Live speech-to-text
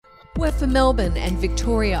We're for Melbourne and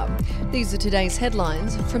Victoria. These are today's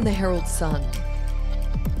headlines from the Herald Sun.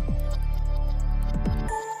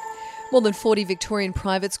 More than 40 Victorian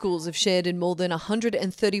private schools have shared in more than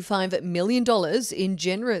 $135 million in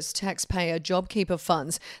generous taxpayer Jobkeeper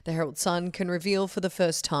funds, the Herald Sun can reveal for the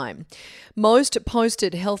first time. Most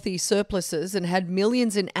posted healthy surpluses and had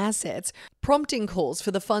millions in assets, prompting calls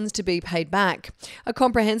for the funds to be paid back. A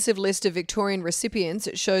comprehensive list of Victorian recipients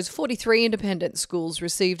shows 43 independent schools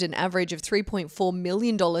received an average of $3.4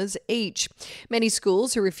 million each. Many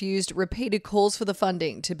schools who refused repeated calls for the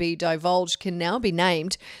funding to be divulged can now be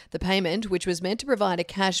named. The payment, which was meant to provide a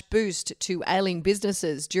cash boost to ailing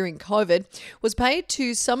businesses during COVID, was paid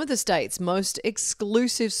to some of the state's most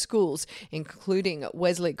exclusive schools, including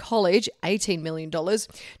Wesley College, $18 million,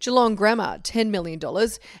 Geelong Grammar, $10 million,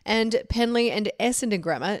 and Penley and Essendon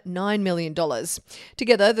Grammar, $9 million.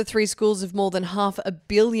 Together, the three schools have more than $500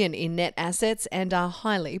 million in net assets and are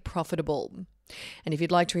highly profitable. And if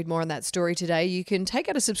you'd like to read more on that story today, you can take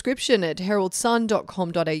out a subscription at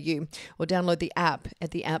heraldsun.com.au or download the app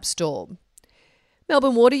at the App Store.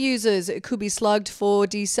 Melbourne water users could be slugged for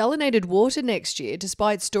desalinated water next year,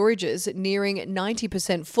 despite storages nearing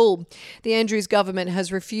 90% full. The Andrews government has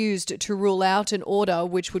refused to rule out an order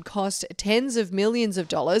which would cost tens of millions of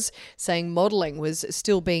dollars, saying modelling was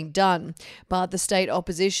still being done. But the state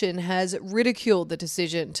opposition has ridiculed the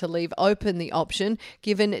decision to leave open the option,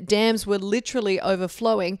 given dams were literally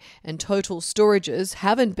overflowing and total storages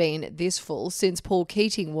haven't been this full since Paul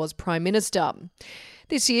Keating was Prime Minister.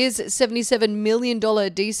 This year's $77 million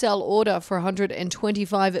desal order for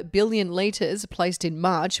 125 billion litres, placed in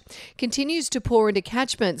March, continues to pour into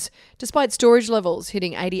catchments, despite storage levels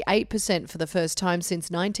hitting 88% for the first time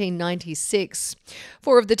since 1996.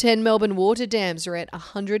 4 of the 10 Melbourne water dams are at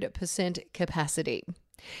 100% capacity.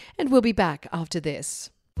 And we'll be back after this.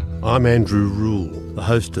 I'm Andrew Rule, the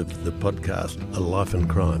host of the podcast A Life and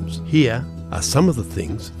Crimes. Here are some of the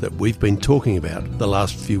things that we've been talking about the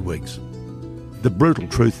last few weeks. The brutal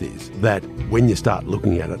truth is that when you start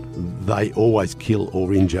looking at it, they always kill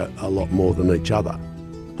or injure a lot more than each other.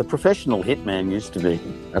 The professional hitman used to be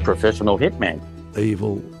a professional hitman.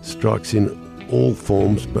 Evil strikes in all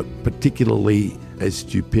forms, but particularly as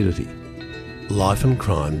stupidity. Life and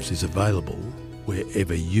Crimes is available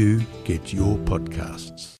wherever you get your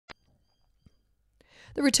podcasts.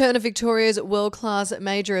 The return of Victoria's world-class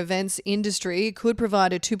major events industry could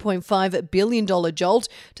provide a $2.5 billion jolt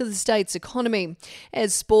to the state's economy.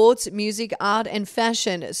 As sports, music, art and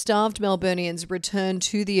fashion starved Melburnians return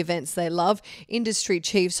to the events they love, industry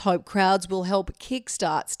chiefs hope crowds will help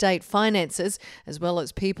kickstart state finances as well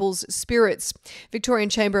as people's spirits. Victorian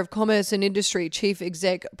Chamber of Commerce and Industry Chief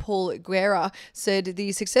Exec Paul Guerra said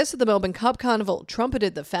the success of the Melbourne Cup Carnival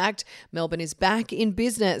trumpeted the fact Melbourne is back in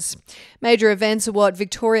business. Major events are what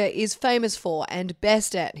Victoria is famous for and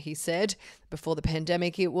best at, he said. Before the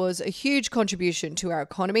pandemic, it was a huge contribution to our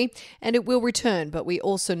economy and it will return, but we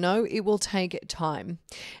also know it will take time.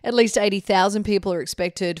 At least 80,000 people are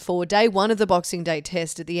expected for day one of the Boxing Day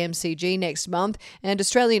test at the MCG next month, and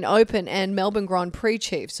Australian Open and Melbourne Grand Prix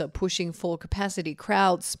chiefs are pushing for capacity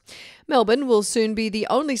crowds. Melbourne will soon be the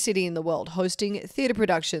only city in the world hosting theatre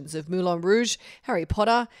productions of Moulin Rouge, Harry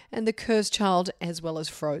Potter and The Cursed Child, as well as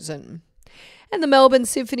Frozen. And the Melbourne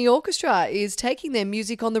Symphony Orchestra is taking their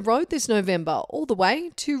music on the road this November, all the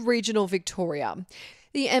way to regional Victoria.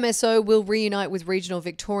 The MSO will reunite with regional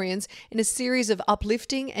Victorians in a series of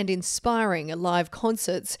uplifting and inspiring live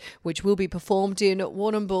concerts, which will be performed in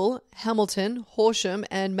Warrnambool, Hamilton, Horsham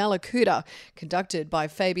and Mallacoota. Conducted by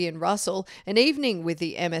Fabian Russell, an evening with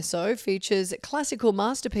the MSO features classical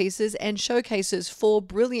masterpieces and showcases 4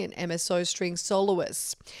 brilliant MSO string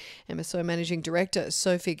soloists. MSO Managing Director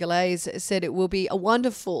Sophie Galaise said it will be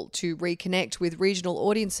wonderful to reconnect with regional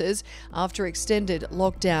audiences after extended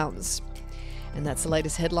lockdowns. And that's the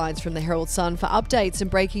latest headlines from the Herald Sun. For updates and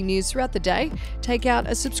breaking news throughout the day, take out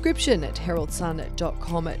a subscription at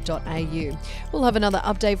heraldsun.com.au. We'll have another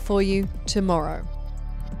update for you tomorrow.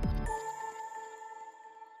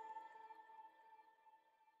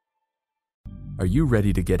 Are you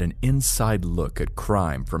ready to get an inside look at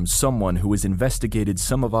crime from someone who has investigated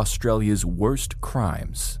some of Australia's worst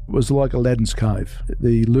crimes? It was like Aladdin's Cave.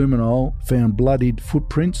 The luminol found bloodied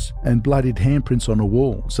footprints and bloodied handprints on a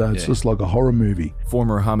wall, so it's just like a horror movie.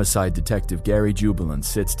 Former homicide detective Gary Jubilant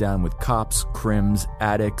sits down with cops, crims,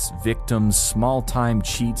 addicts, victims, small-time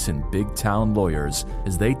cheats, and big-town lawyers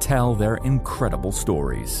as they tell their incredible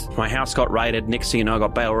stories. My house got raided. Next thing you know, I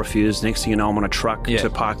got bail refused. Next thing you know, I'm on a truck to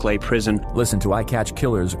Parklea Prison. Listen to I Catch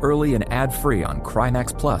Killers early and ad-free on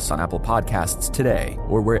Crimex Plus on Apple Podcasts today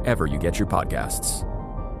or wherever you get your podcasts.